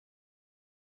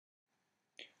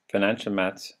Financial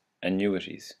maths,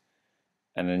 annuities.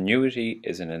 An annuity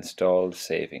is an installed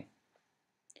saving.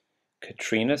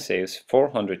 Katrina saves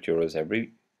 €400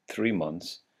 every 3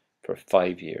 months for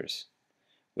 5 years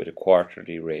with a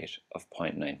quarterly rate of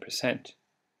 0.9%.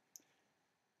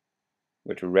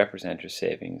 We're to represent her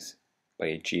savings by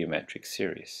a geometric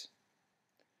series.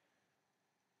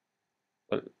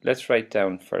 Well, let's write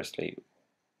down firstly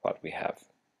what we have.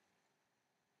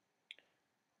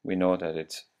 We know that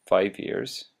it's 5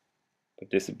 years, but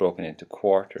this is broken into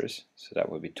quarters, so that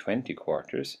would be 20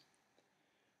 quarters.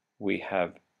 We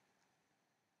have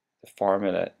the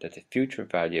formula that the future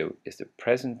value is the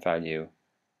present value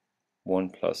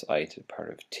 1 plus I to the power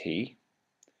of t.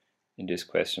 In this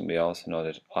question we also know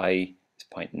that I is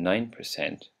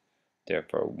 0.9%,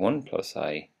 therefore 1 plus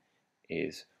I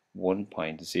is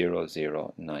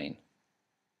 1.009.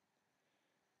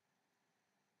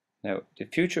 Now the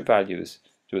future values,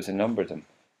 there was a number of them.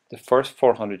 The first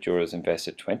 €400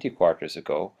 invested 20 quarters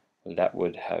ago, well, that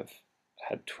would have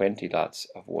had 20 lots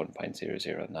of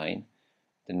 1.009.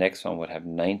 The next one would have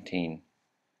 19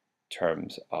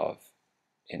 terms of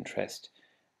interest,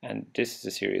 and this is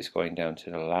a series going down to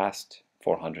the last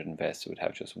 400 invested would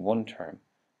have just one term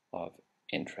of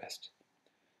interest.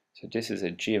 So this is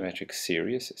a geometric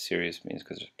series. A series means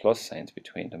because there's plus signs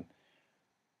between them,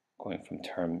 going from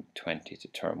term 20 to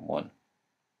term 1.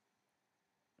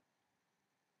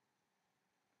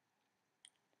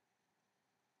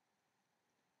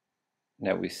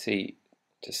 Now we see,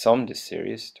 to sum this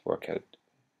series, to work out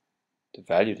the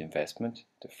valued investment,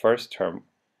 the first term,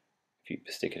 if you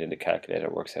stick it in the calculator,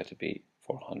 works out to be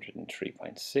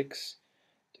 403.6.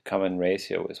 The common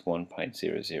ratio is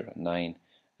 1.009,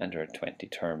 and there are 20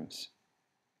 terms.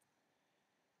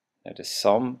 Now the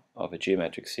sum of a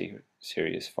geometric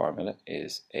series formula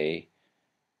is A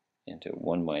into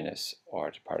 1 minus r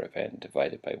to the power of n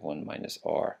divided by 1 minus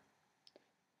r.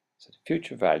 So the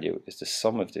future value is the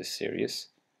sum of this series.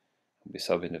 We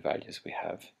sub in the values we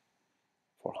have,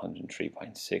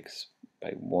 403.6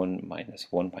 by 1 minus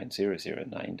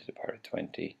 1.009 to the power of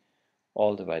 20,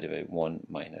 all divided by 1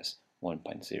 minus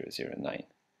 1.009.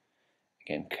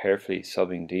 Again, carefully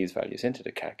subbing these values into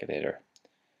the calculator,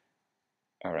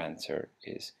 our answer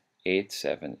is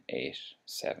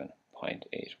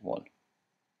 8787.81.